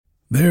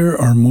There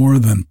are more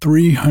than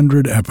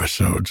 300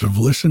 episodes of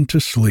Listen to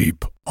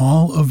Sleep,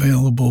 all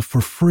available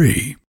for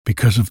free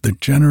because of the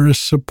generous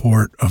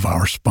support of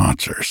our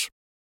sponsors.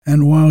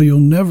 And while you'll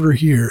never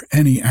hear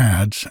any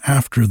ads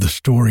after the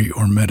story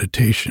or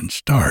meditation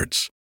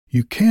starts,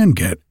 you can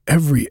get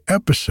every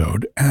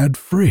episode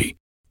ad-free,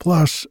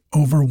 plus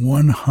over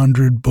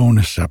 100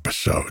 bonus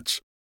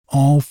episodes,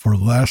 all for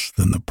less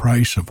than the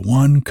price of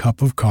one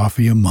cup of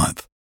coffee a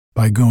month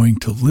by going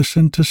to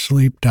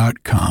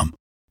listentosleep.com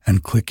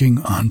and clicking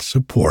on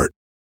support.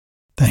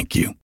 Thank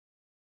you.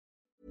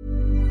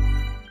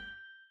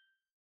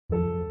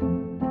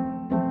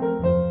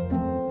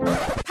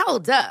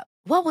 Hold up.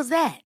 What was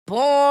that?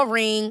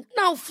 Boring.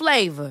 No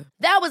flavor.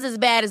 That was as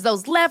bad as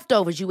those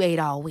leftovers you ate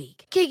all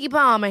week. Keke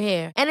Palmer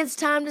here, and it's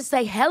time to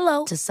say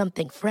hello to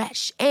something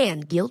fresh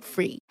and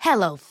guilt-free.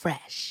 Hello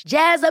Fresh.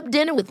 Jazz up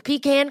dinner with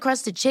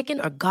pecan-crusted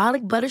chicken or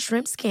garlic butter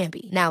shrimp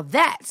scampi. Now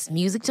that's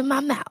music to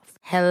my mouth.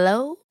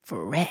 Hello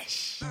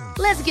Fresh.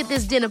 Let's get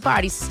this dinner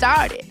party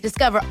started.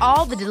 Discover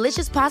all the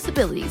delicious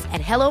possibilities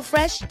at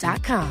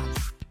hellofresh.com.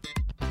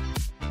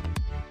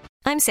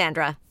 I'm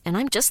Sandra, and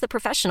I'm just the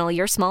professional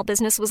your small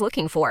business was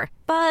looking for.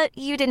 But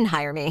you didn't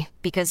hire me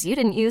because you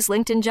didn't use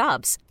LinkedIn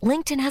Jobs.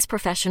 LinkedIn has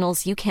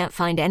professionals you can't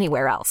find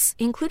anywhere else,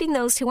 including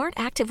those who aren't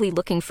actively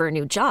looking for a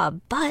new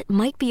job, but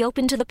might be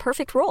open to the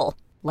perfect role,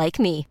 like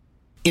me.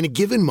 In a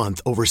given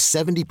month, over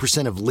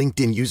 70% of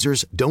LinkedIn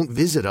users don't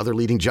visit other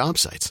leading job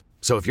sites.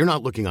 So if you're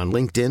not looking on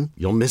LinkedIn,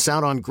 you'll miss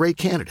out on great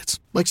candidates,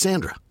 like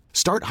Sandra.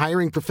 Start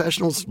hiring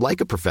professionals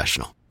like a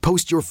professional.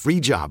 Post your free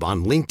job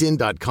on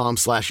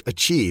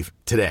linkedin.com/achieve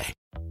today.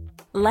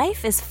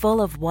 Life is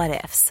full of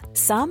what-ifs.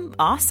 Some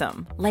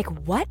awesome, like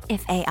what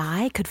if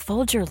AI could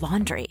fold your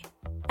laundry?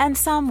 And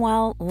some,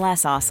 well,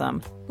 less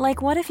awesome,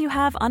 like what if you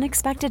have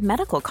unexpected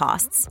medical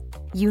costs?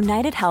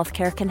 United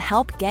Healthcare can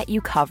help get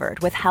you covered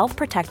with Health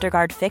Protector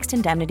Guard fixed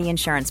indemnity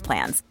insurance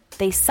plans.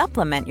 They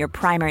supplement your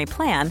primary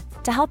plan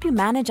to help you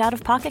manage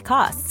out-of-pocket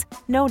costs.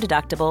 No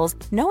deductibles,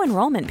 no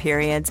enrollment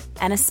periods,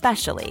 and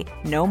especially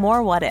no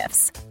more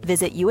what-ifs.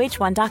 Visit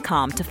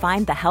uh1.com to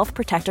find the Health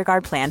Protector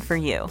Guard plan for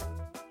you.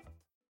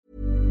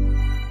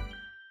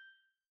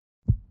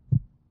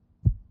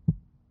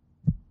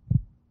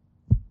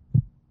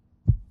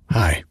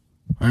 Hi,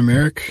 I'm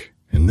Eric,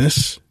 and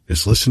this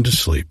is Listen to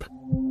Sleep.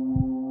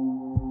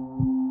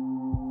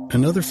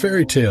 Another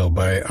fairy tale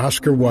by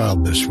Oscar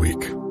Wilde this week.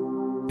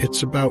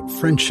 It's about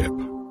friendship,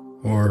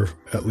 or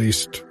at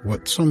least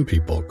what some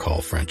people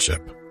call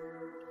friendship.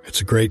 It's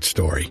a great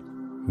story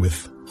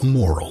with a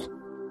moral.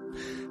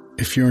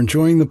 If you're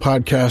enjoying the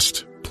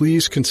podcast,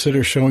 please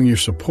consider showing your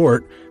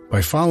support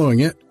by following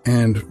it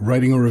and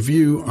writing a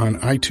review on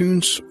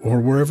iTunes or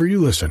wherever you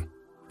listen.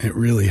 It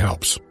really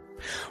helps.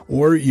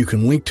 Or you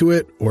can link to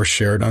it or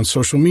share it on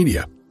social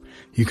media.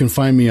 You can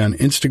find me on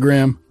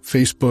Instagram,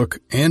 Facebook,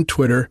 and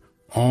Twitter,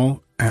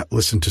 all at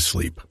Listen to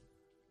Sleep.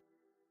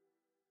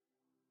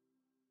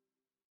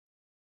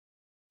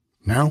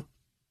 Now,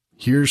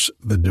 here's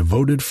The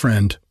Devoted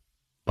Friend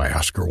by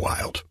Oscar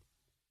Wilde.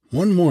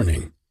 One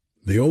morning,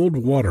 the old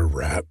water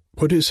rat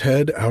put his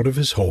head out of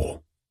his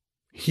hole.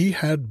 He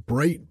had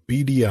bright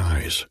beady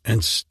eyes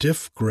and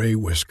stiff gray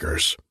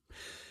whiskers,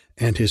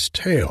 and his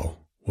tail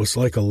was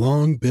like a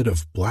long bit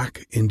of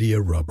black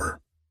India rubber.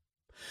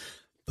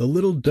 The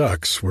little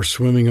ducks were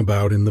swimming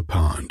about in the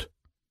pond,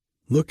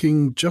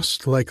 looking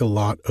just like a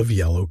lot of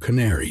yellow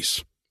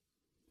canaries,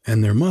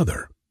 and their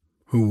mother,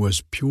 who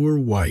was pure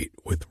white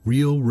with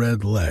real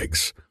red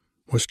legs,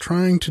 was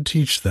trying to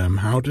teach them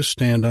how to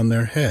stand on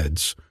their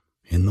heads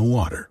in the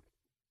water.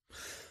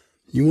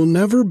 You will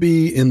never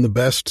be in the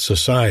best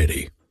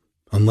society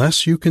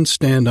unless you can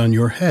stand on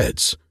your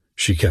heads,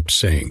 she kept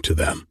saying to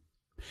them.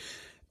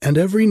 And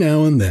every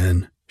now and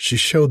then she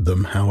showed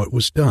them how it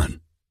was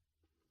done.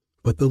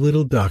 But the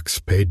little ducks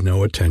paid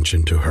no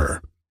attention to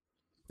her.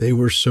 They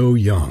were so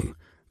young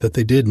that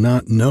they did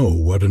not know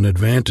what an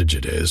advantage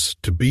it is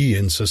to be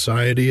in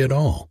society at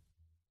all.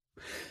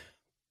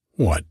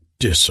 "What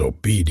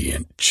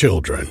disobedient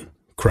children,"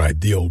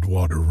 cried the old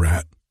water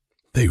rat.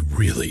 "They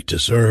really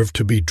deserve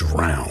to be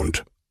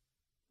drowned."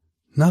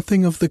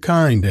 "Nothing of the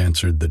kind,"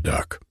 answered the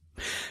duck.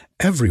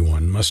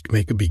 "Everyone must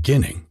make a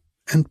beginning,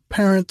 and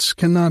parents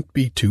cannot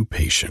be too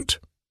patient."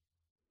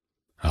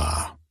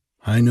 "Ah,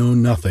 I know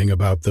nothing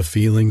about the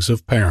feelings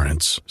of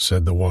parents,"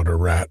 said the water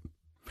rat.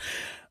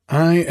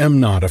 "I am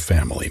not a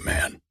family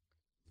man.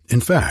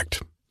 In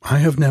fact, I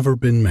have never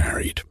been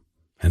married,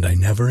 and I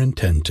never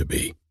intend to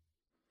be.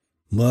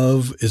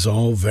 Love is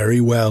all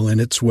very well in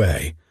its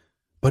way,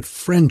 but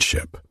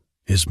friendship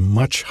is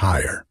much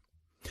higher.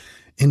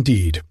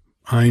 Indeed,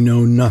 I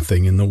know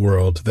nothing in the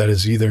world that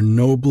is either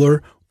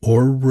nobler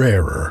or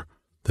rarer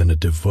than a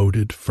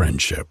devoted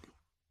friendship."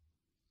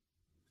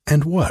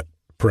 "And what,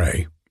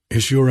 pray,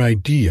 is your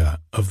idea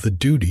of the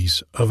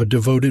duties of a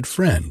devoted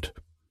friend?"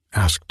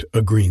 asked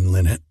a green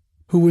linnet,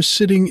 who was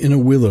sitting in a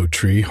willow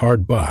tree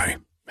hard by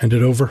and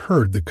had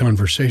overheard the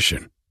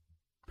conversation.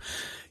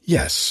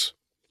 "Yes,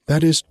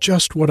 that is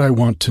just what I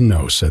want to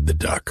know," said the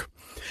duck.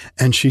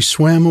 and she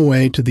swam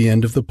away to the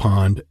end of the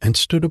pond and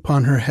stood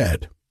upon her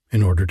head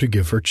in order to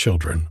give her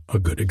children a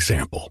good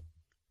example.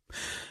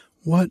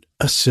 "What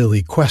a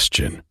silly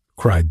question,"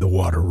 cried the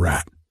water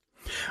rat.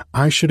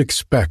 "I should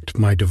expect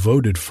my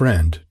devoted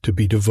friend to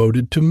be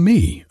devoted to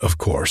me, of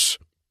course."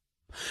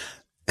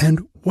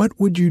 "And what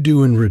would you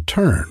do in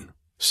return?"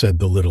 said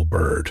the little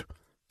bird,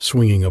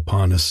 swinging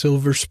upon a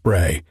silver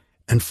spray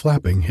and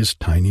flapping his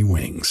tiny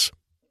wings.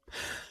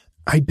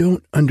 "I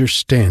don't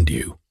understand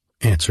you,"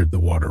 answered the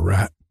water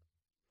rat.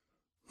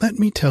 "Let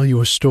me tell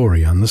you a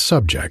story on the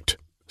subject,"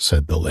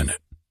 said the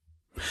linnet.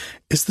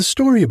 "Is the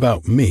story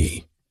about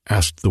me?"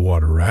 asked the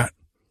water rat.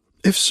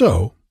 "If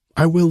so,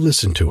 I will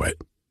listen to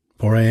it,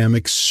 for I am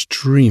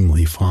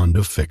extremely fond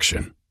of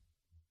fiction."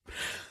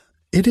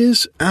 "It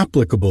is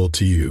applicable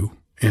to you,"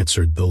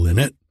 answered the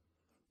linnet,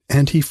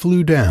 and he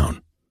flew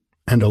down,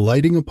 and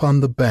alighting upon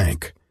the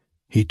bank,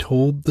 he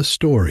told the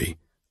story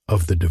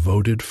of the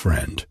devoted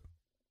friend.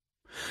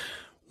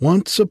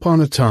 "Once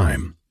upon a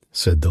time,"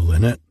 said the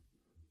linnet,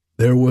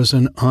 "there was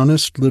an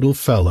honest little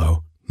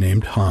fellow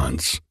named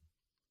Hans."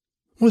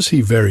 "Was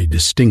he very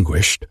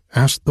distinguished?"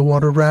 asked the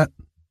water rat.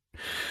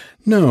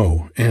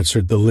 "No,"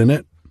 answered the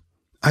linnet,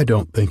 "I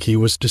don't think he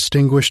was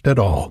distinguished at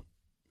all,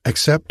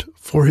 except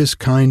for his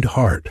kind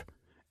heart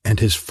and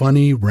his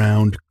funny,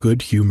 round,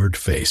 good-humored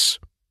face.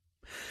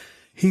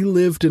 He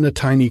lived in a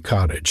tiny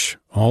cottage,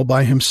 all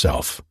by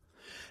himself,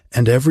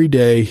 and every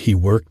day he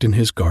worked in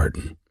his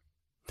garden.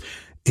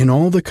 In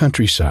all the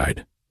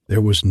countryside,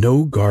 there was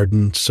no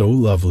garden so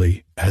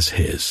lovely as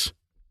his.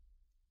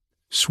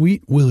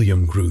 Sweet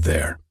William grew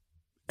there,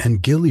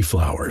 and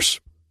gillyflowers,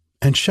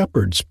 and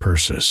shepherd's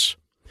purses,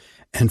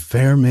 and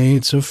fair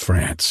maids of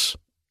France.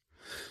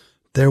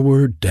 There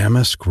were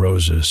damask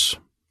roses,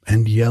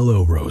 and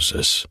yellow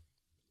roses,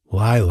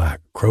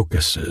 lilac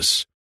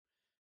crocuses,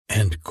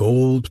 and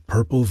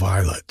gold-purple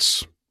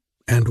violets,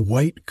 and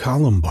white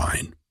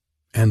columbine,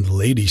 and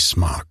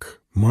ladysmock,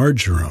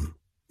 marjoram,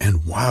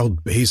 and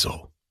wild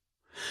basil.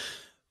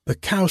 The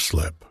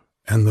cowslip,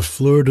 and the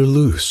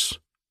fleur-de-luce,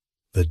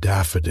 the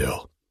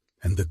daffodil,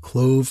 and the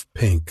clove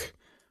pink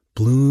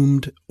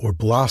bloomed or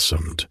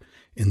blossomed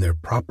in their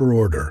proper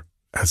order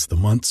as the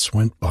months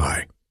went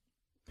by,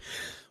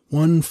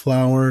 one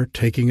flower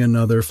taking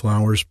another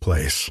flower's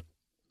place,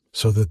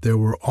 so that there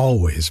were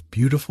always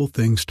beautiful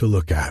things to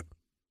look at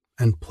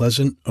and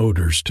pleasant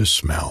odors to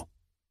smell.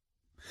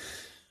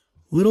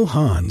 Little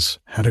Hans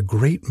had a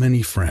great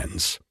many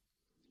friends,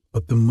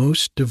 but the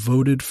most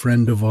devoted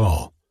friend of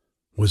all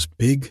was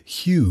Big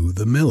Hugh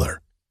the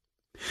miller.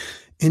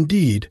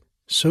 Indeed,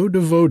 so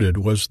devoted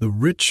was the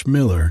rich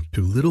miller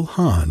to little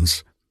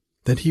Hans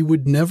that he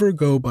would never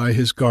go by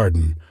his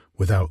garden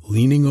without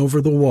leaning over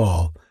the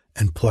wall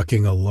and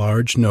plucking a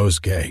large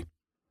nosegay,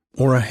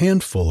 or a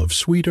handful of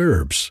sweet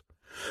herbs,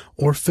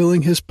 or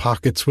filling his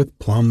pockets with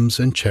plums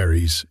and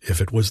cherries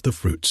if it was the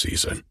fruit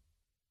season.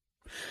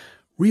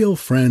 Real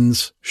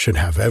friends should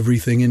have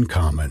everything in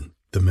common,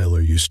 the miller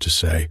used to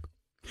say,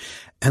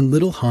 and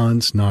little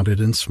Hans nodded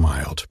and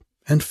smiled,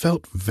 and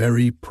felt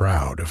very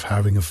proud of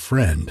having a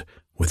friend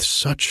with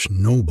such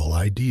noble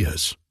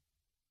ideas.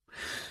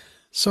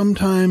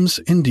 Sometimes,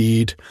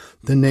 indeed,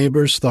 the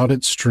neighbors thought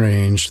it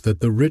strange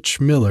that the rich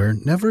miller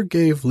never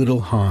gave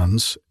little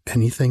Hans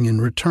anything in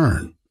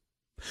return,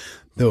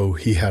 though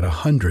he had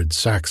 100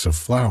 sacks of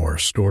flour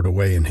stored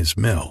away in his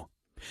mill,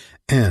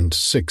 and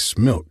 6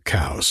 milk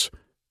cows,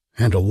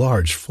 and a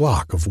large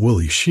flock of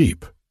woolly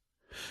sheep.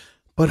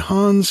 But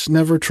Hans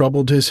never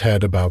troubled his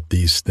head about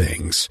these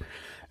things,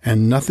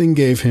 and nothing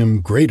gave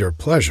him greater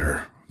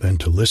pleasure than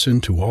to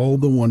listen to all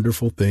the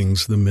wonderful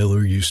things the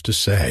miller used to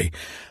say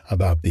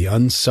about the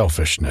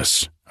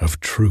unselfishness of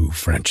true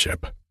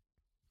friendship.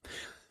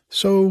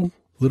 So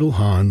little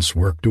Hans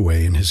worked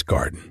away in his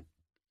garden.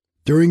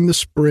 During the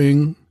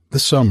spring, the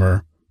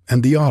summer,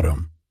 and the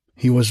autumn,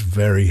 he was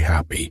very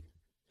happy.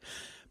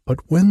 But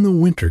when the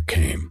winter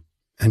came,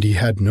 and he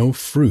had no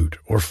fruit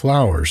or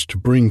flowers to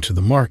bring to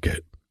the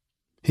market,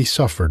 he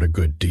suffered a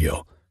good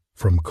deal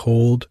from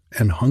cold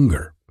and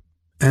hunger,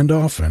 and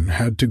often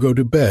had to go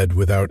to bed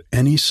without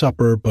any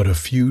supper but a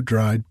few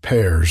dried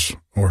pears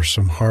or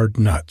some hard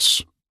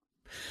nuts.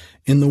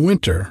 In the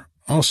winter,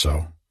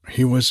 also,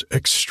 he was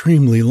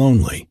extremely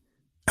lonely,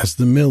 as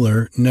the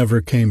miller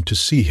never came to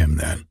see him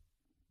then.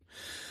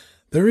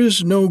 "There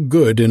is no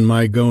good in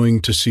my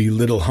going to see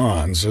little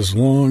Hans as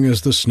long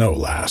as the snow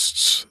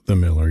lasts," the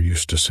miller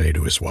used to say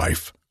to his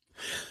wife.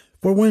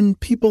 "For when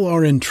people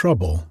are in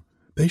trouble,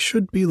 they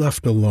should be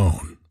left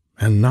alone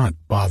and not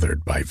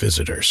bothered by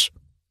visitors.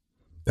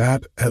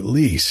 That, at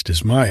least,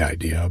 is my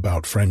idea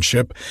about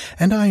friendship,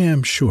 and I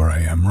am sure I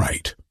am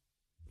right.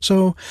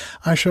 So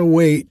I shall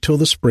wait till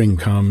the spring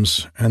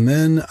comes, and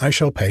then I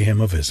shall pay him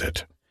a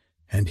visit,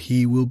 and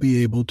he will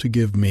be able to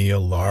give me a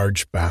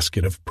large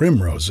basket of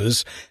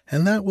primroses,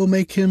 and that will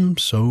make him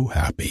so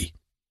happy."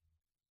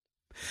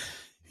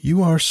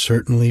 "You are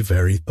certainly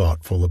very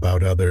thoughtful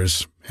about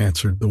others,"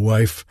 answered the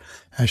wife,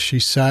 as she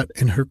sat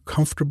in her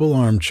comfortable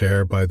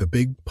armchair by the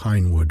big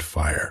pine-wood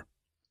fire.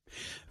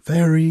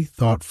 "Very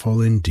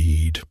thoughtful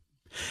indeed.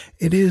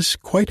 It is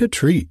quite a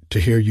treat to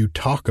hear you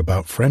talk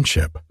about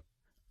friendship.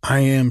 I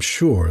am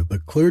sure the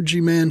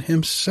clergyman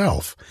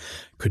himself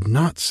could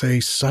not say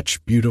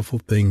such beautiful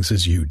things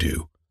as you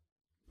do,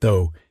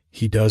 though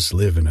he does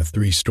live in a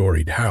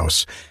 3-storied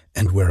house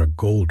and wear a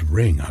gold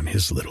ring on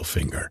his little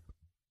finger.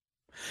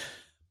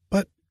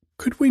 But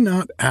could we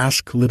not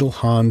ask little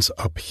Hans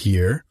up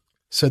here?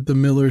 Said the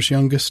miller's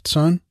youngest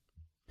son.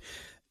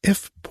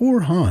 If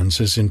poor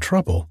Hans is in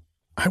trouble,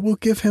 I will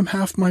give him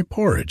half my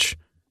porridge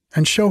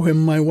and show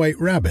him my white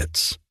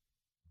rabbits.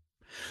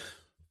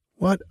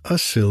 What a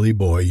silly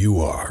boy you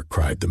are,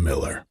 cried the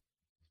miller.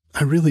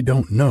 I really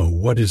don't know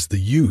what is the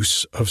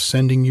use of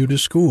sending you to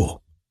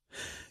school.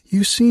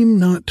 You seem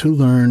not to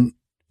learn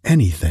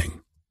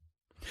anything.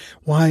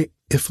 Why,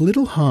 if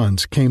little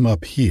Hans came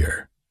up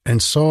here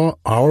and saw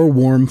our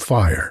warm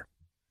fire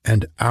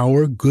and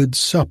our good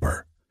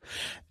supper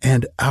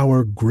and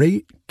our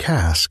great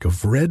cask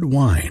of red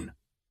wine,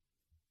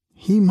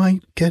 he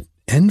might get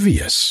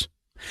envious.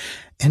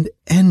 And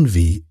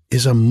envy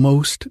is a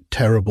most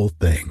terrible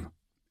thing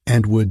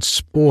and would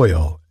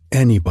spoil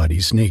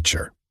anybody's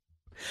nature.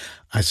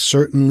 I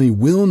certainly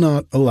will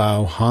not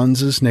allow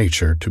Hans's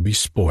nature to be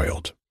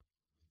spoiled.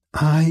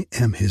 I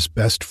am his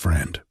best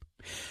friend,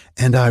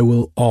 and I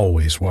will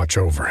always watch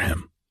over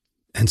him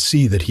and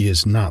see that he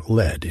is not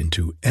led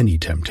into any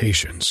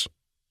temptations.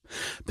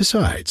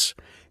 Besides,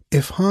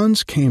 if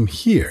Hans came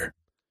here,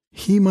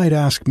 he might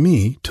ask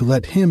me to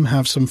let him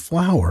have some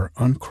flour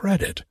on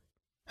credit,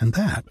 and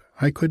that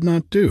I could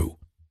not do.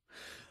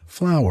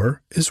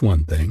 Flour is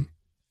one thing,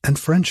 and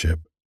friendship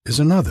is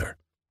another,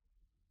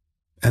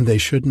 and they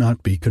should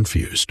not be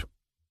confused.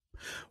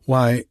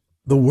 Why,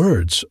 the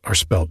words are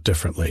spelt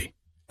differently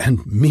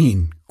and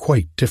mean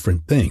quite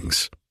different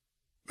things.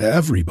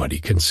 Everybody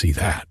can see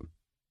that.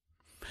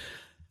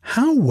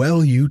 How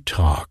well you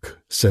talk,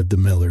 said the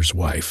miller's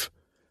wife,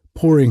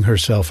 pouring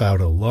herself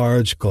out a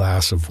large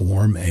glass of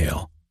warm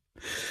ale.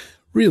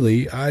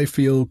 Really, I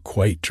feel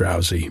quite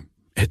drowsy.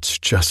 It's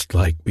just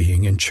like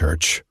being in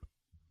church.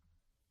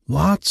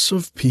 Lots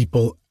of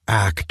people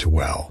act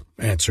well,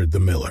 answered the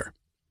miller,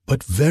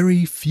 but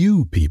very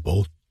few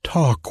people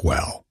talk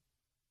well,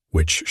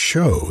 which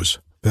shows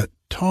that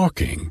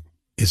talking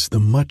is the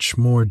much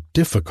more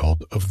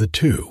difficult of the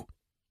two,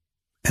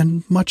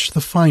 and much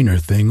the finer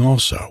thing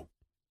also.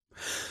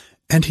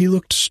 And he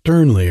looked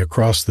sternly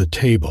across the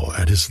table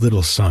at his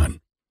little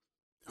son,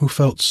 who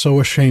felt so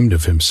ashamed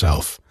of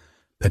himself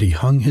that he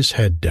hung his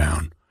head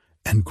down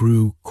and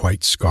grew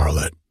quite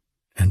scarlet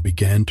and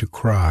began to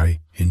cry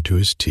into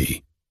his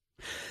tea.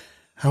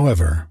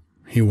 However,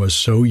 he was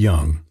so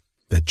young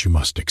that you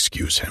must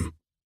excuse him.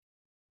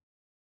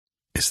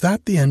 Is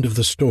that the end of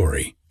the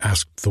story?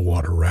 Asked the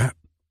water rat.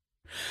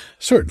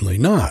 Certainly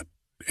not,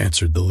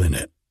 answered the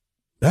linnet.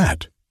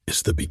 That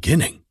is the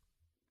beginning.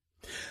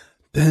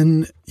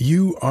 Then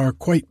you are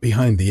quite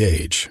behind the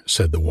age,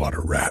 said the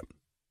water rat.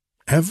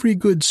 Every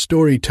good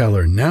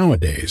storyteller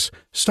nowadays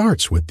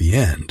starts with the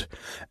end,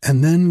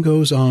 and then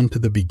goes on to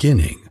the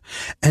beginning,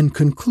 and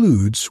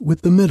concludes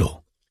with the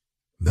middle.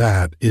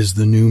 That is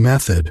the new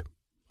method.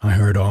 I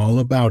heard all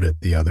about it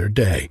the other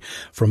day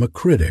from a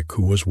critic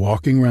who was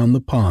walking round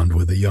the pond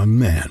with a young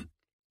man.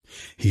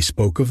 He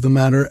spoke of the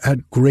matter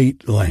at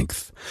great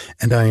length,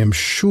 and I am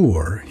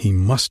sure he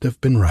must have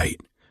been right,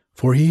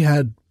 for he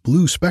had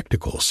blue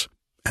spectacles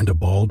and a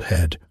bald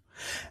head,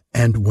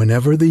 and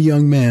whenever the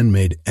young man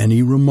made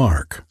any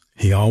remark,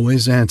 he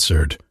always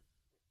answered,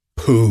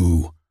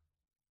 "Pooh!"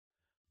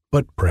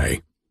 But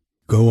pray,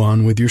 go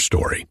on with your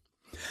story.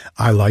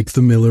 I like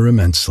the miller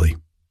immensely.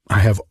 I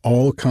have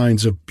all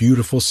kinds of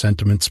beautiful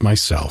sentiments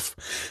myself,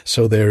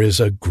 so there is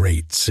a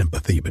great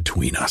sympathy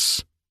between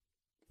us.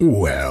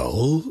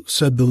 Well,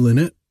 said the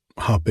linnet,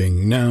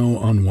 hopping now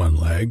on one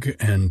leg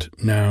and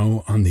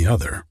now on the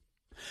other,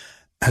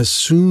 as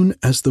soon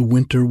as the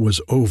winter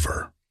was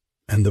over,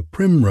 and the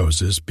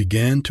primroses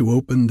began to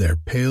open their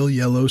pale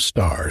yellow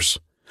stars,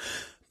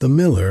 the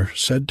miller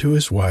said to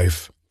his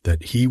wife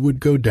that he would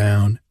go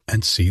down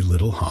and see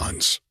little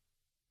Hans.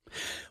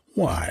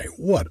 Why,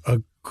 what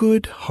a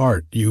good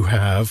heart you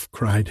have,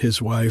 cried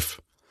his wife.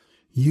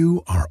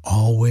 You are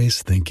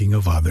always thinking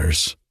of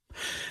others.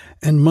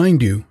 And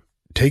mind you,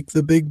 take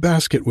the big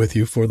basket with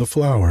you for the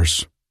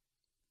flowers.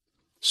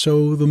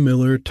 So the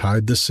miller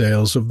tied the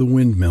sails of the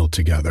windmill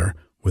together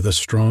with a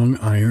strong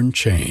iron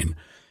chain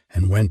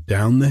and went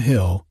down the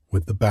hill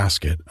with the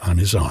basket on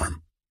his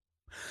arm.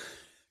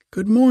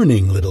 Good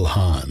morning, little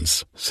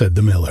Hans, said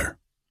the miller.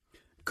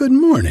 Good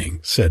morning,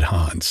 said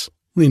Hans,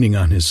 leaning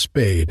on his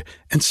spade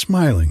and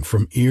smiling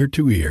from ear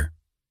to ear.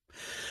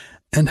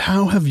 And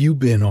how have you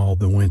been all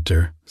the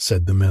winter?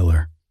 Said the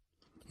miller.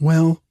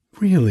 Well,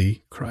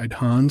 really, cried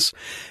Hans,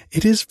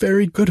 it is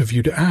very good of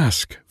you to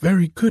ask,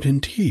 very good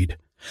indeed.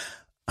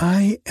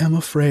 I am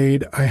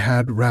afraid I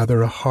had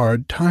rather a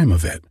hard time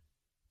of it,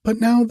 but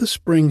now the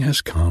spring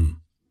has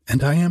come,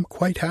 and I am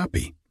quite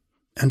happy,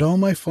 and all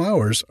my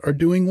flowers are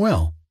doing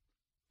well.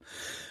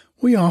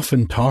 We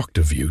often talked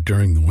of you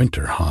during the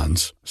winter,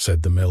 Hans,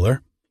 said the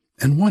miller,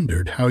 and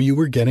wondered how you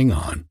were getting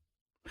on.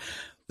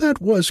 "That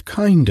was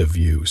kind of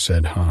you,"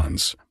 said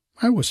Hans.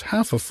 "I was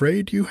half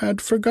afraid you had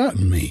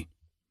forgotten me."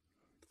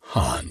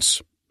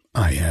 "Hans,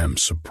 I am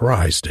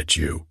surprised at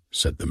you,"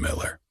 said the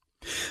miller.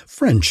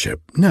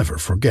 "Friendship never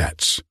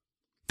forgets.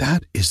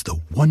 That is the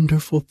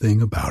wonderful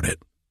thing about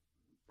it.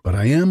 But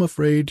I am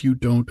afraid you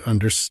don't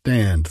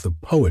understand the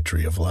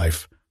poetry of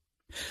life.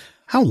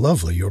 How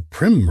lovely your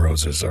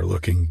primroses are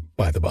looking,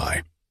 by the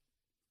by."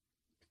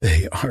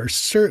 "They are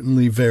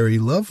certainly very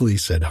lovely,"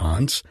 said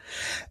Hans,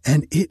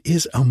 "and it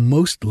is a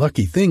most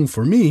lucky thing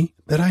for me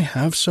that I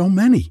have so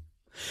many.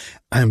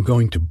 I am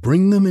going to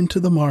bring them into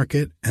the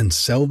market and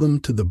sell them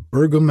to the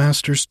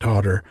burgomaster's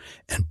daughter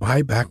and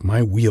buy back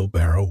my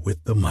wheelbarrow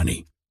with the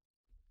money."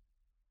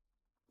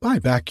 "Buy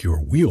back your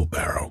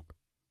wheelbarrow?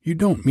 You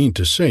don't mean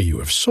to say you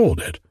have sold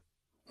it?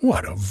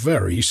 What a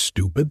very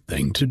stupid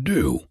thing to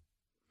do."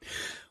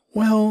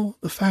 "Well,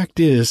 the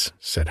fact is,"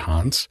 said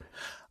Hans,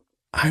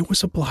 "I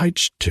was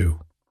obliged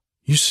to.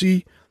 You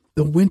see,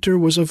 the winter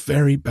was a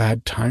very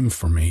bad time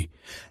for me,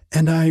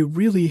 and I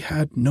really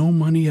had no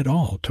money at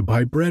all to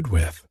buy bread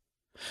with.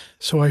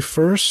 So I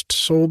first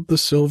sold the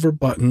silver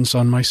buttons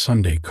on my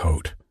Sunday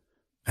coat,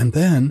 and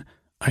then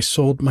I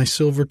sold my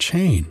silver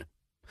chain,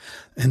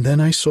 and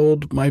then I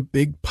sold my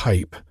big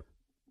pipe,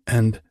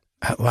 and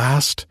at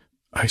last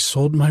I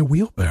sold my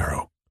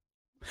wheelbarrow.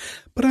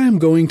 But I am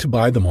going to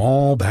buy them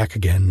all back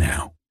again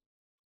now."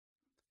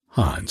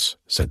 "Hans,"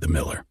 said the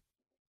miller,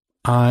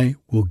 "I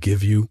will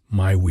give you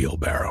my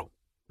wheelbarrow.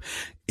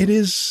 It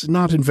is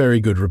not in very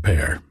good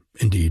repair.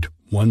 Indeed,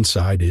 one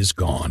side is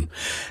gone,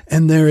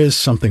 and there is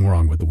something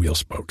wrong with the wheel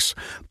spokes.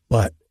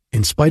 But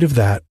in spite of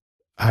that,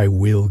 I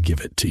will give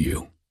it to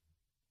you.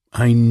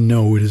 I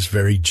know it is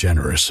very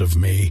generous of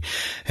me,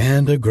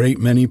 and a great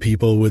many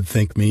people would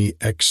think me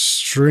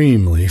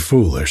extremely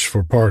foolish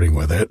for parting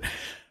with it,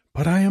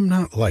 but I am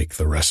not like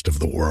the rest of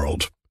the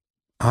world.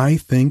 I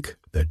think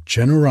that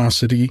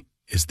generosity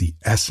is the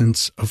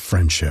essence of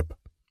friendship.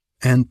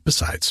 And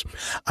besides,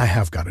 I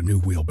have got a new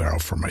wheelbarrow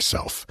for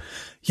myself.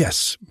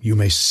 Yes, you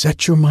may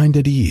set your mind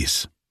at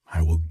ease.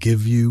 I will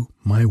give you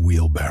my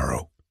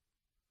wheelbarrow."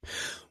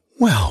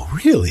 "Well,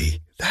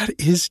 really, that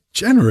is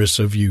generous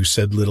of you,"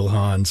 said little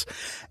Hans,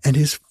 and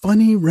his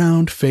funny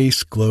round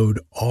face glowed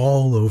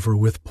all over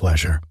with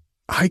pleasure.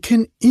 "I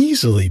can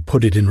easily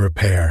put it in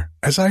repair,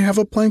 as I have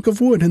a plank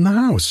of wood in the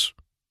house."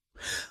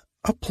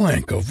 "A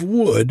plank of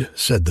wood,"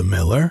 said the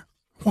miller.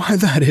 "Why,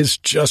 that is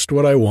just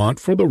what I want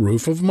for the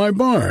roof of my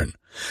barn.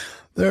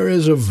 There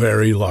is a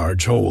very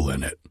large hole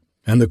in it,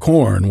 and the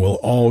corn will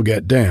all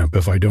get damp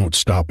if I don't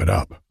stop it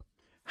up.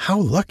 How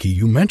lucky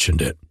you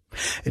mentioned it.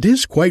 It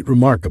is quite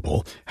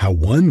remarkable how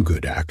one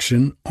good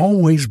action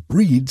always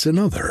breeds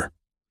another.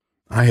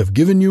 I have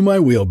given you my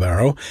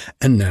wheelbarrow,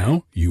 and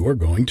now you are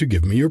going to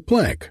give me your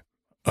plank.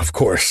 Of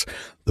course,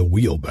 the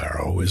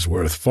wheelbarrow is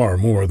worth far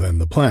more than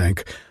the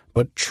plank,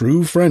 but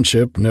true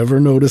friendship never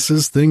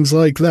notices things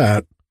like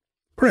that.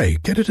 Pray,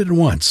 get it at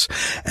once,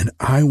 and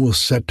I will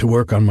set to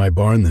work on my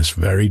barn this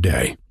very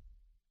day."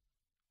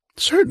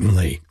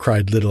 "Certainly,"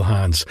 cried little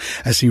Hans,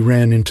 as he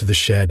ran into the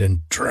shed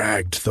and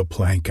dragged the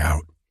plank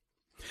out.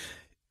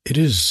 "It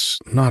is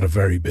not a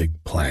very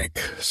big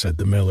plank," said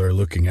the miller,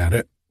 looking at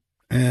it,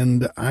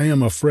 "and I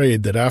am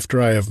afraid that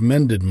after I have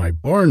mended my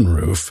barn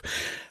roof,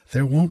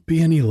 there won't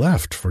be any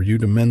left for you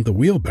to mend the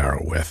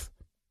wheelbarrow with.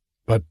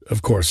 But,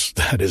 of course,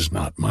 that is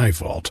not my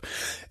fault.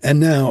 And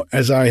now,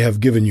 as I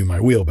have given you my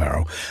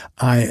wheelbarrow,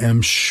 I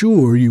am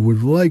sure you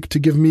would like to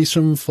give me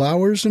some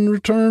flowers in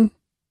return.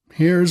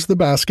 Here's the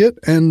basket,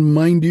 and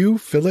mind you,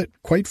 fill it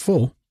quite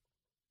full."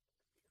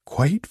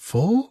 "Quite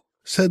full?"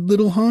 said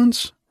little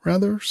Hans,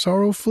 rather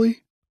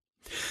sorrowfully.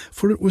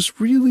 For it was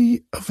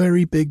really a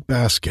very big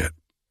basket,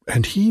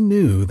 and he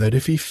knew that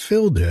if he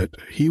filled it,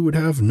 he would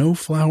have no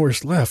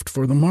flowers left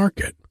for the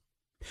market.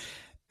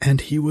 And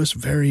he was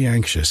very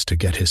anxious to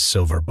get his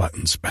silver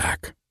buttons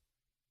back.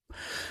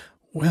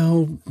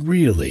 "Well,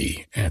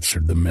 really,"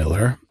 answered the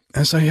miller,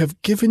 "as I have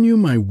given you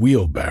my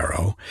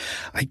wheelbarrow,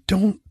 I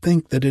don't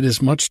think that it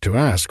is much to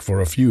ask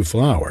for a few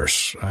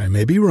flowers. I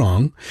may be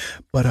wrong,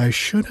 but I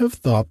should have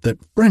thought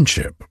that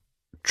friendship,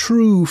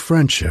 true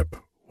friendship,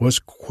 was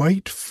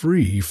quite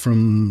free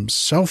from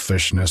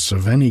selfishness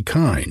of any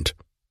kind."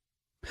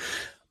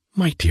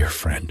 "My dear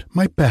friend,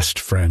 my best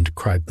friend,"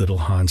 cried little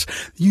Hans,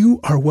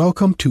 "you are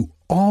welcome to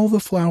all the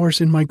flowers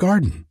in my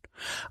garden.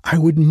 I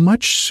would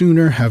much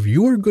sooner have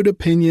your good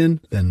opinion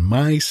than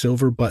my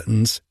silver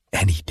buttons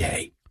any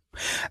day."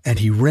 And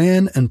he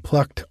ran and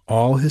plucked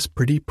all his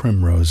pretty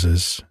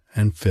primroses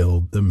and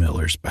filled the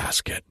miller's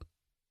basket.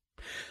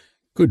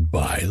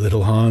 "Goodbye,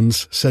 little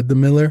Hans," said the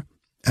miller,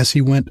 as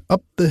he went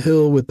up the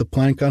hill with the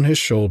plank on his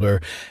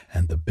shoulder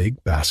and the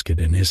big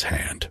basket in his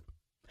hand.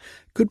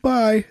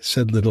 "Goodbye,"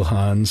 said little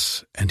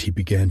Hans, and he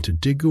began to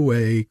dig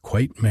away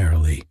quite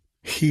merrily.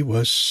 He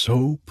was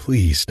so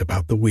pleased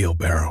about the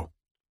wheelbarrow.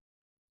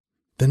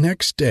 The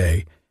next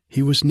day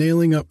he was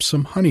nailing up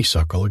some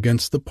honeysuckle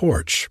against the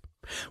porch,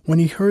 when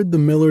he heard the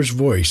miller's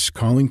voice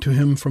calling to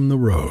him from the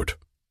road.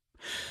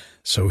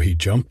 So he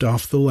jumped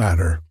off the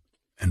ladder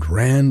and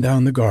ran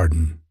down the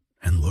garden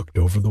and looked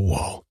over the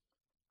wall.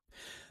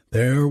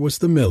 There was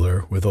the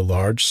miller with a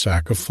large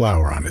sack of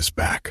flour on his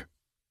back.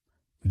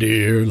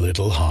 "Dear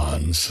little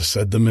Hans,"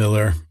 said the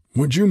miller,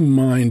 "would you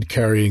mind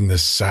carrying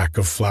this sack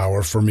of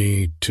flour for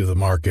me to the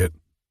market?"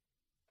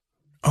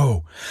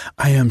 "Oh,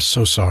 I am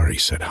so sorry,"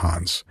 said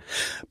Hans,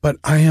 "but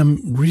I am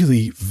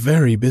really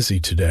very busy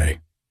today.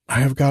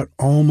 I have got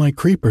all my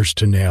creepers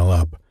to nail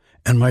up,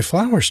 and my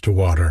flowers to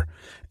water,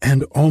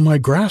 and all my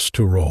grass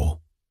to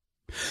roll."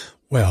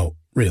 "Well,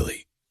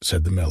 really,"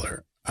 said the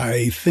miller,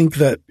 "I think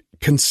that,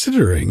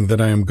 considering that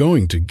I am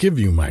going to give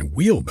you my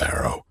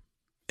wheelbarrow,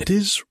 it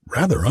is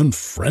rather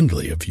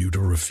unfriendly of you to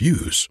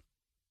refuse."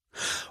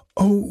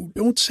 "Oh,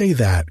 don't say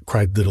that,"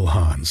 cried little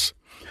Hans.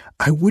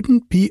 "I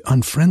wouldn't be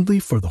unfriendly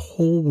for the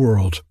whole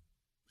world."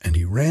 And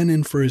he ran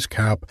in for his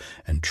cap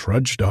and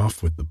trudged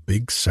off with the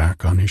big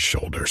sack on his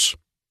shoulders.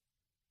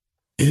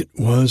 It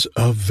was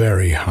a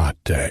very hot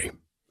day,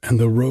 and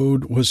the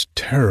road was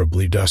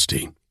terribly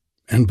dusty,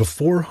 and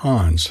before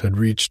Hans had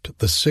reached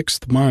the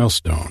 6th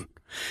milestone,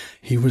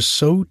 he was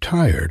so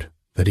tired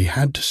that he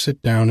had to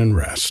sit down and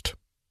rest.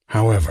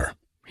 However,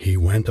 he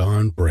went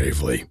on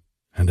bravely,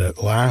 and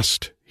at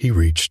last he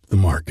reached the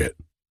market.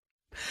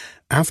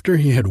 After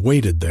he had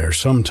waited there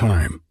some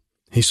time,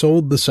 he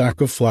sold the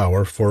sack of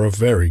flour for a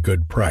very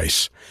good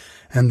price,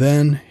 and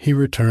then he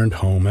returned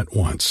home at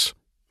once,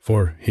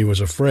 for he was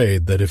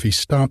afraid that if he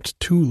stopped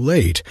too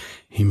late,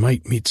 he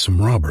might meet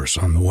some robbers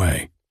on the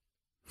way.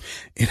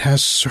 "It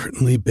has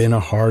certainly been a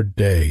hard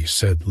day,"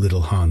 said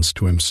little Hans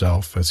to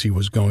himself as he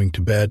was going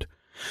to bed,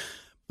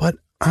 "but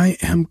I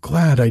am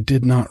glad I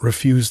did not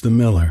refuse the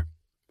miller,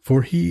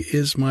 for he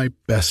is my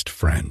best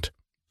friend,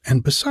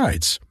 and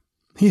besides,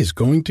 he is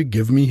going to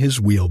give me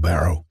his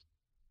wheelbarrow."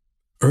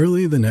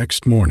 Early the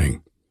next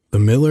morning, the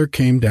miller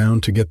came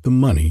down to get the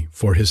money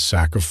for his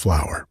sack of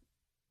flour,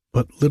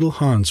 but little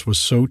Hans was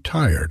so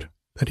tired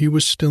that he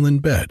was still in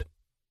bed.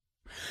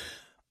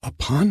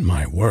 "Upon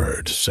my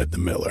word," said the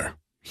miller,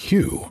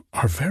 "you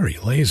are very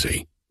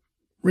lazy.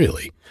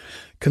 Really,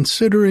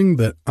 considering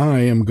that I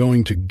am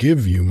going to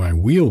give you my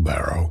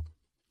wheelbarrow,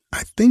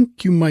 I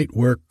think you might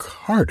work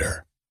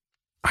harder.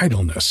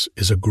 Idleness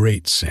is a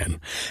great sin,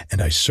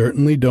 and I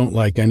certainly don't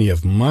like any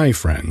of my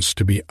friends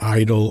to be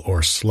idle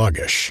or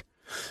sluggish.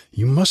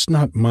 You must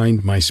not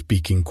mind my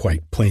speaking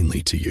quite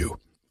plainly to you.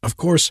 Of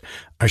course,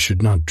 I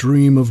should not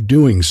dream of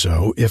doing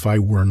so if I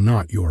were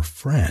not your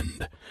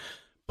friend.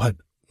 But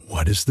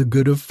what is the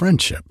good of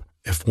friendship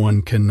if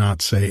one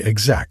cannot say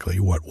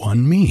exactly what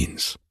one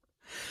means?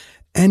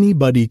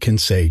 Anybody can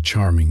say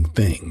charming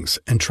things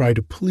and try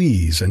to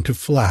please and to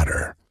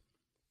flatter,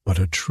 but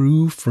a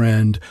true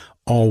friend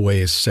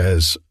always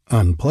says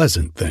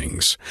unpleasant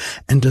things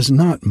and does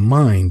not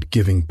mind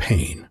giving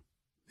pain.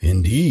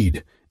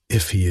 Indeed,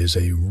 if he is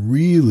a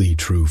really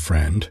true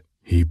friend,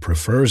 he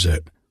prefers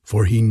it,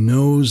 for he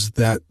knows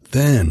that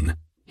then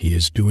he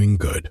is doing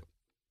good."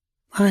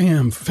 "I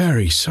am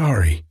very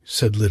sorry,"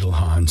 said little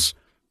Hans,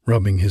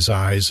 rubbing his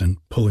eyes and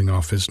pulling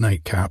off his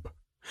nightcap,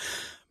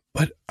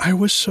 "but I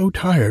was so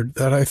tired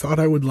that I thought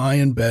I would lie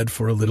in bed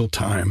for a little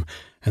time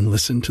and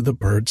listen to the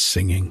birds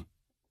singing.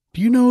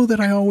 Do you know that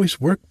I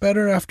always work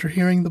better after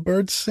hearing the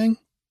birds sing?"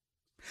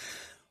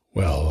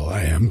 "Well,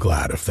 I am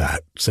glad of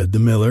that," said the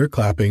miller,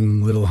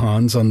 clapping little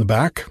Hans on the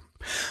back,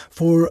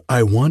 "for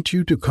I want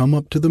you to come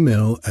up to the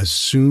mill as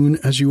soon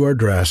as you are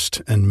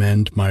dressed and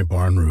mend my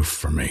barn roof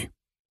for me."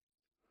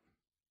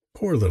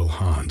 Poor little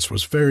Hans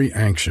was very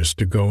anxious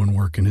to go and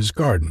work in his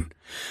garden,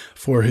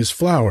 for his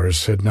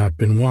flowers had not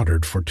been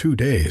watered for 2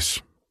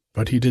 days,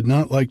 but he did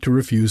not like to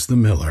refuse the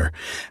miller,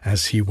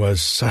 as he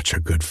was such a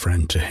good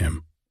friend to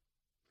him.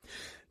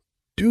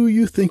 "Do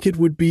you think it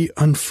would be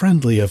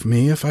unfriendly of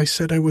me if I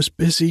said I was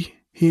busy?"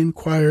 he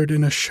inquired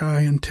in a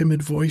shy and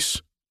timid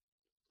voice.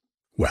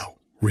 "Well,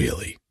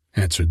 really,"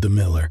 answered the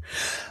miller,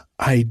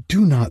 "I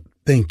do not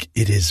think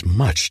it is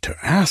much to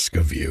ask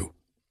of you,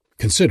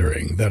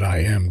 considering that I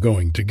am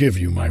going to give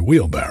you my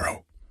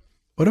wheelbarrow.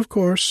 But of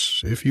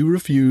course, if you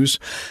refuse,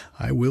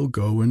 I will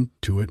go and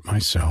do it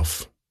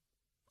myself."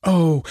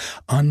 "Oh,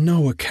 on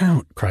no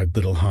account," cried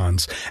little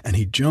Hans, and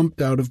he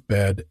jumped out of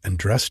bed and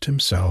dressed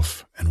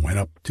himself and went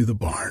up to the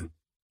barn.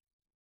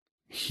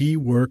 He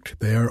worked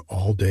there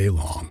all day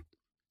long,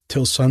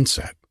 till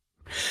sunset,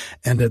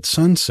 and at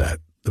sunset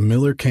the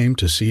miller came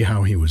to see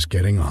how he was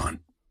getting on.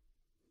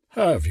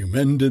 "Have you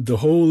mended the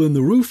hole in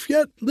the roof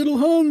yet, little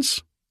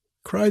Hans?"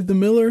 cried the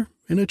miller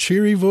in a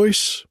cheery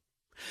voice.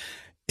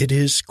 "It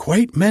is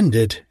quite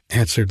mended,"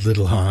 answered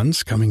little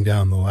Hans, coming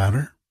down the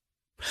ladder.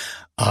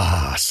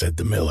 "Ah," said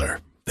the miller,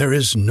 "there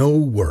is no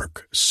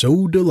work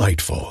so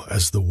delightful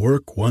as the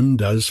work one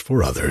does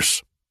for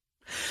others."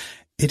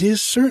 "It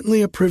is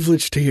certainly a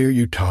privilege to hear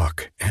you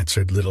talk,"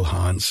 answered little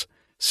Hans,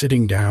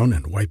 sitting down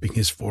and wiping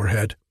his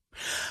forehead.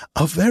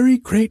 "A very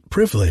great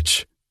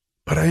privilege,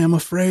 but I am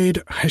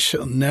afraid I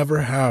shall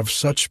never have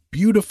such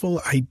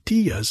beautiful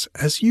ideas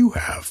as you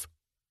have."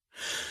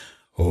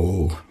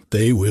 "Oh,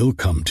 they will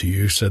come to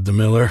you," said the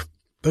miller,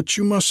 "but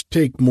you must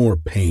take more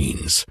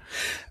pains.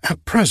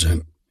 At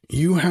present,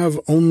 you have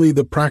only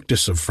the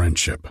practice of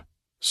friendship.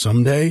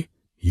 Some day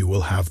you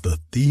will have the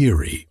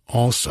theory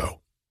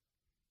also."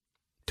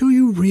 "Do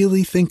you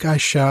really think I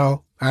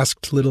shall?"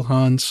 asked little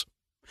Hans.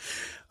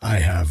 "I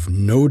have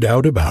no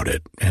doubt about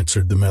it,"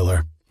 answered the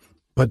miller.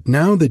 "But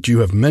now that you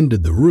have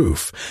mended the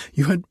roof,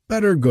 you had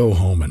better go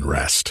home and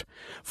rest,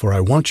 for I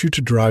want you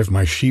to drive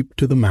my sheep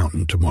to the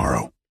mountain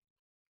tomorrow."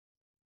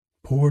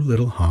 Poor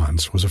little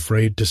Hans was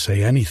afraid to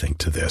say anything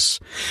to this,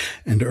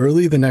 and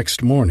early the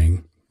next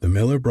morning the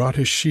miller brought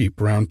his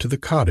sheep round to the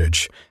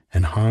cottage,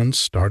 and Hans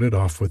started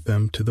off with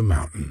them to the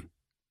mountain.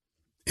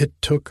 It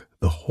took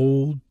the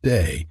whole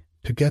day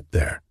to get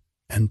there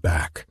and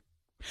back,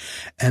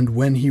 and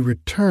when he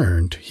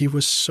returned he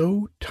was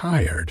so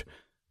tired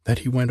that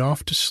he went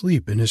off to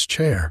sleep in his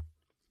chair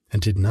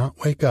and did not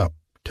wake up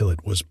till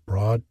it was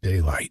broad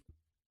daylight.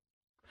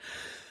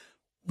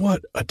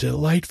 "What a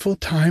delightful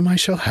time I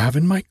shall have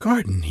in my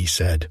garden," he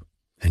said,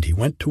 and he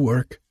went to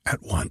work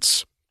at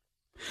once.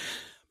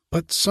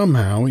 But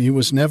somehow he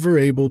was never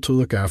able to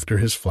look after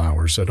his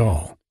flowers at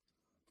all,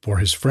 for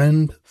his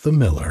friend the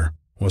miller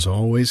was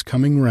always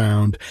coming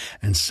round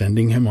and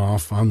sending him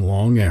off on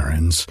long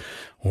errands,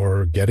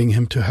 or getting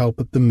him to help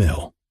at the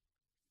mill.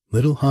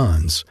 Little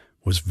Hans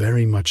was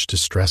very much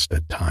distressed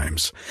at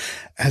times,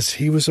 as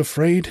he was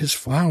afraid his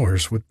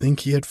flowers would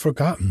think he had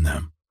forgotten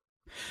them.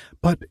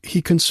 But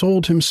he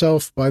consoled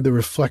himself by the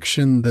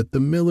reflection that the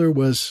miller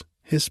was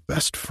his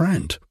best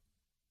friend.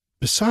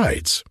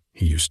 "Besides,"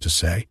 he used to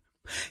say,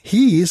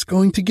 "he is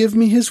going to give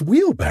me his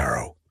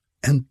wheelbarrow,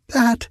 and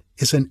that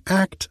is an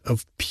act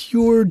of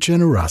pure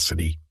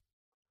generosity."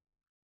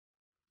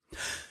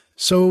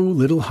 So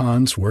little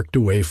Hans worked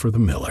away for the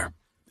miller,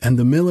 and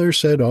the miller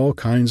said all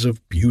kinds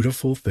of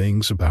beautiful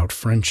things about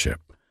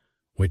friendship,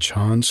 which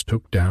Hans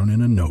took down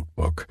in a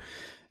notebook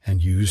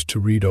and used to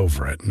read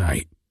over at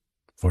night,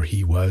 for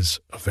he was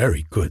a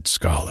very good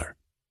scholar.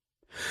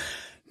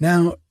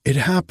 Now it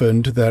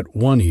happened that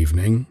one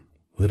evening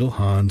little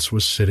Hans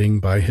was sitting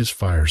by his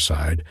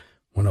fireside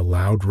when a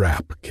loud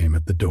rap came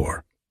at the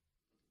door.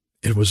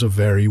 It was a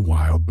very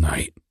wild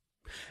night,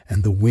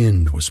 and the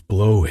wind was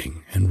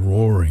blowing and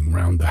roaring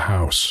round the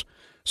house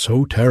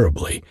so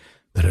terribly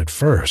that at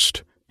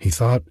first he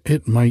thought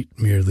it might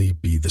merely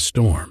be the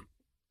storm.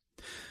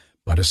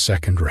 But a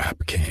second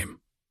rap came,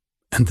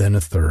 and then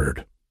a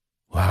third,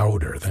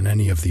 louder than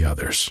any of the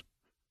others.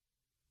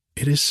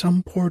 "It is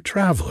some poor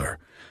traveler,"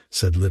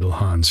 said little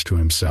Hans to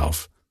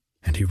himself,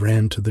 and he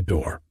ran to the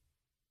door.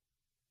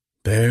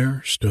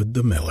 There stood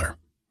the miller,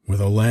 with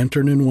a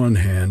lantern in one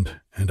hand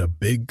and a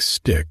big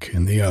stick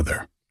in the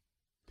other.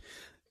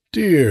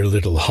 "Dear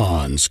little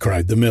Hans,"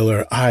 cried the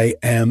miller, "I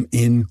am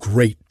in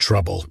great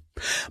trouble.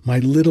 My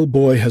little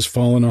boy has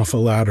fallen off a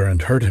ladder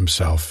and hurt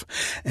himself,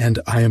 and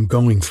I am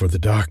going for the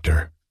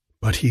doctor.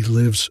 But he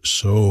lives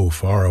so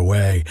far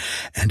away,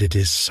 and it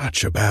is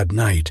such a bad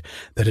night,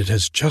 that it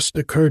has just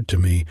occurred to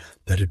me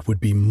that it would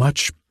be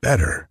much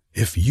better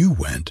if you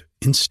went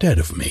instead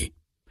of me.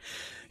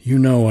 You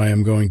know I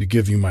am going to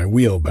give you my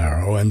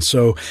wheelbarrow, and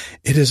so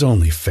it is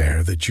only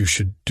fair that you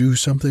should do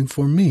something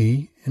for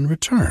me in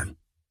return."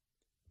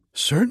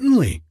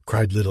 "Certainly,"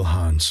 cried little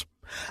Hans.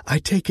 "I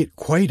take it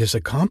quite as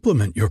a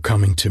compliment your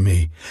coming to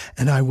me,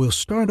 and I will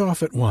start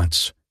off at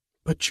once.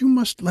 But you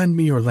must lend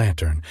me your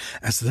lantern,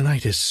 as the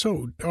night is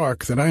so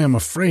dark that I am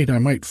afraid I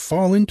might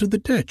fall into the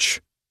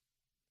ditch."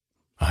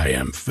 "I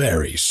am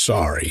very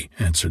sorry,"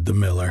 answered the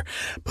miller,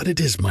 "but it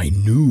is my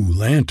new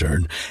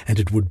lantern, and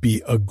it would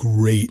be a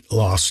great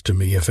loss to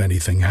me if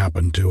anything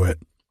happened to it."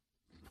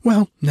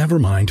 "Well, never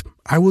mind,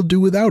 I will do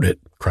without it,"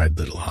 cried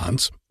little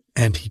Hans,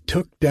 and he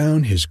took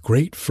down his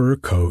great fur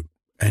coat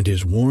and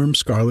his warm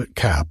scarlet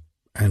cap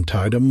and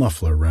tied a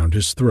muffler round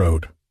his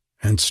throat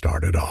and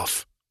started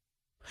off.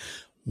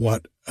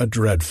 What a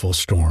dreadful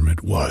storm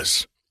it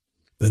was!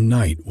 The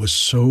night was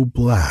so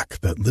black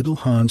that little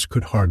Hans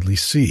could hardly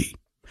see,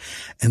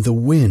 and the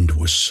wind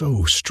was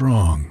so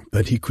strong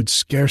that he could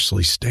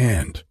scarcely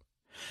stand.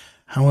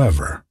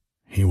 However,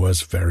 he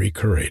was very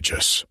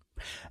courageous,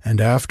 and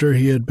after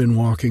he had been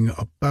walking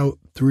about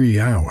 3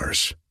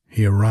 hours,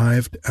 he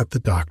arrived at the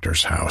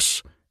doctor's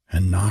house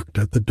and knocked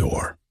at the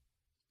door.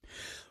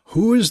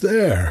 "Who is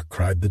there?"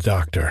 cried the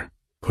doctor,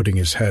 putting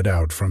his head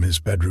out from his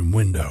bedroom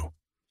window.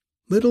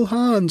 "Little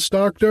Hans,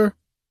 doctor."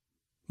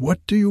 "What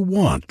do you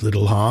want,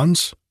 little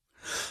Hans?"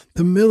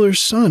 "The miller's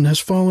son has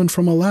fallen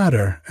from a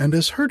ladder and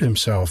has hurt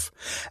himself,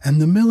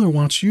 and the miller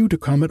wants you to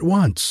come at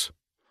once."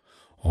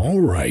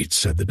 "All right,"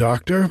 said the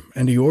doctor,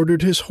 and he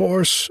ordered his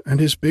horse and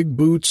his big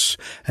boots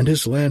and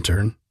his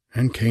lantern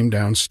and came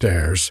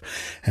downstairs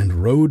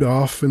and rode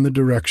off in the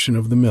direction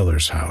of the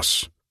miller's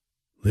house,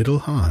 little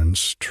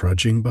Hans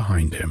trudging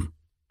behind him.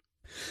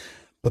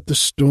 But the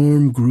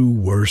storm grew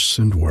worse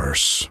and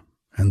worse,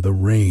 and the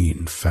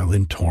rain fell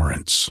in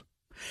torrents,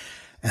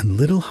 and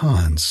little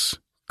Hans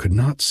could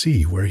not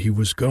see where he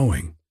was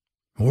going,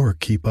 or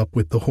keep up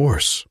with the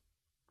horse.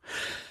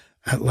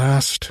 At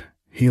last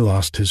he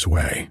lost his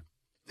way,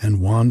 and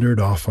wandered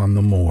off on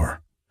the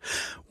moor,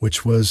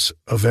 which was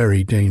a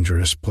very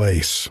dangerous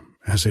place,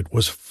 as it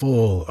was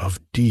full of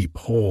deep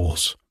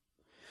holes.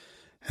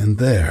 And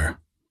there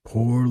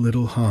poor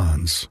little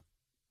Hans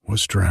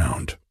was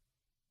drowned.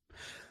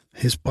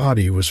 His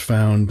body was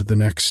found the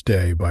next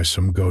day by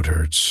some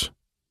goatherds,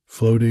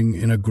 floating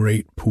in a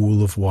great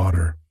pool of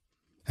water,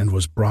 and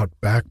was brought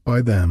back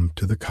by them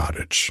to the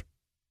cottage.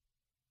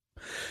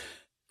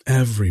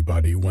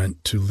 Everybody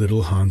went to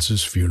little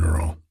Hans's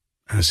funeral,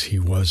 as he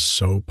was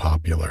so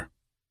popular.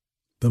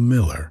 The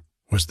miller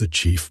was the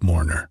chief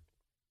mourner.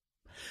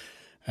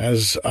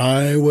 "As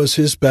I was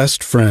his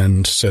best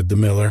friend," said the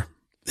miller,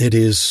 "it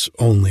is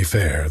only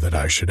fair that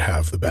I should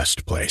have the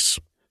best place."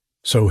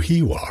 So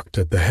he walked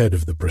at the head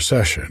of the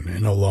procession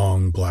in a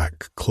long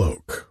black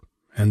cloak,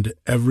 and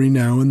every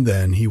now and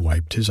then he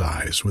wiped his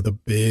eyes with a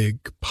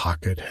big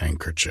pocket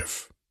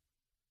handkerchief.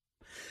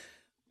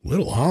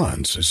 "Little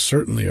Hans is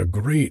certainly a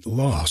great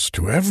loss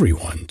to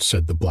everyone,"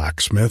 said the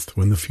blacksmith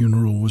when the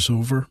funeral was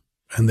over,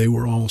 and they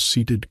were all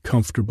seated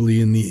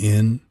comfortably in the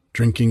inn,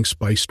 drinking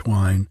spiced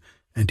wine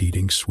and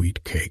eating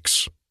sweet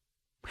cakes.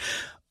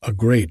 "A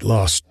great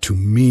loss to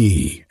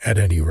me, at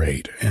any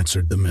rate,"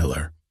 answered the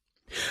miller.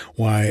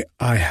 "Why,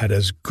 I had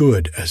as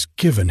good as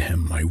given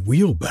him my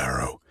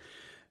wheelbarrow,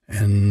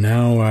 and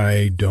now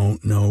I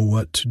don't know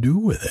what to do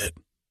with it.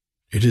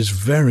 It is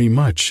very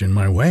much in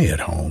my way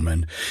at home,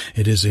 and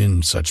it is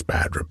in such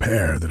bad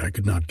repair that I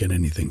could not get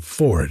anything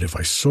for it if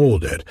I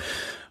sold it.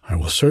 I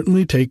will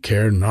certainly take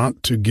care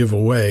not to give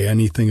away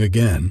anything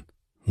again.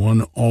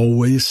 One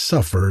always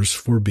suffers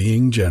for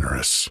being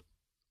generous."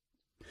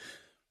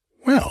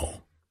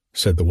 "Well,"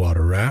 said the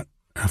water rat,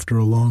 after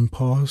a long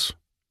pause.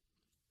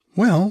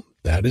 "Well,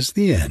 that is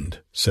the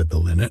end," said the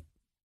linnet.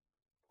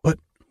 "But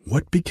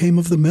what became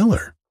of the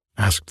miller?"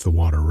 asked the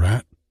water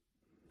rat.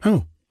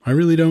 "Oh, I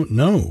really don't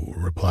know,"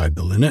 replied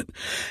the linnet,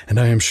 "and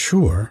I am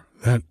sure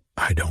that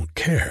I don't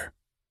care."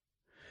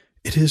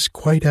 "It is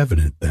quite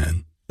evident,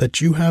 then, that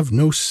you have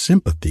no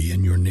sympathy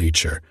in your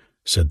nature,"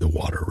 said the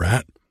water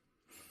rat.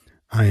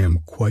 "I am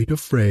quite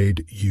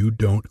afraid you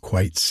don't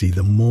quite see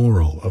the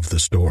moral of the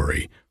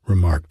story,"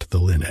 remarked the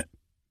linnet.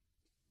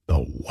 "The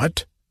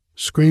what?"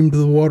 screamed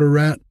the water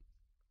rat.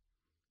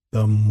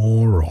 "The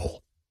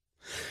moral.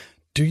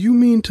 Do you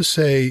mean to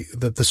say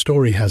that the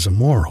story has a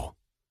moral?"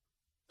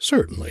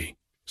 "Certainly,"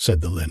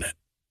 said the linnet.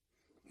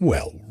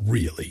 "Well,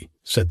 really,"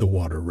 said the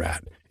water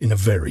rat in a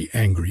very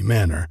angry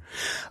manner,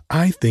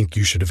 "I think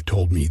you should have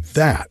told me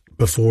that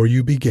before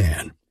you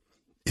began.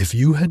 If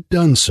you had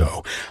done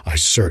so, I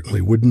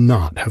certainly would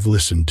not have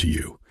listened to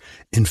you.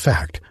 In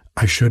fact,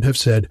 I should have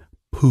said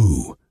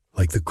pooh,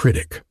 like the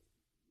critic.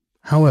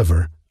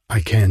 However, I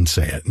can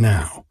say it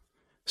now."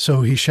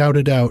 So he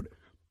shouted out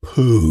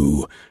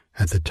 "pooh"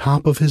 at the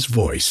top of his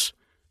voice,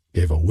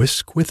 gave a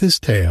whisk with his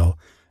tail,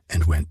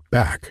 and went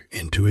back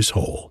into his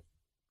hole.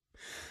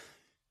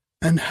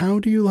 "And how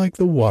do you like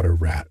the water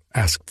rat?"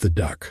 asked the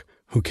duck,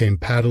 who came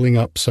paddling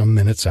up some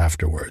minutes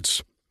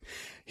afterwards.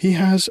 "He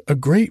has a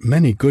great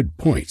many good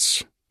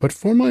points, but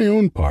for my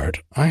own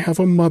part I have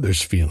a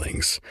mother's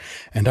feelings,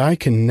 and I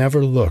can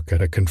never look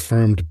at a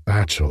confirmed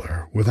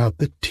bachelor without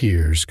the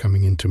tears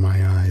coming into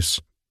my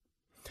eyes."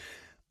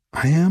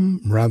 "I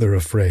am rather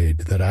afraid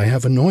that I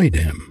have annoyed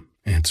him,"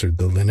 answered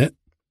the linnet.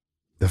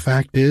 "The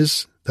fact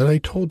is that I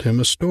told him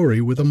a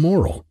story with a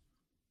moral."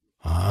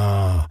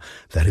 "Ah,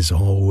 that is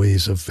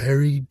always a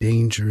very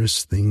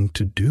dangerous thing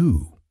to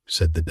do,"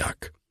 said the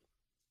duck.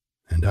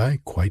 "And I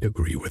quite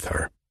agree with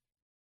her."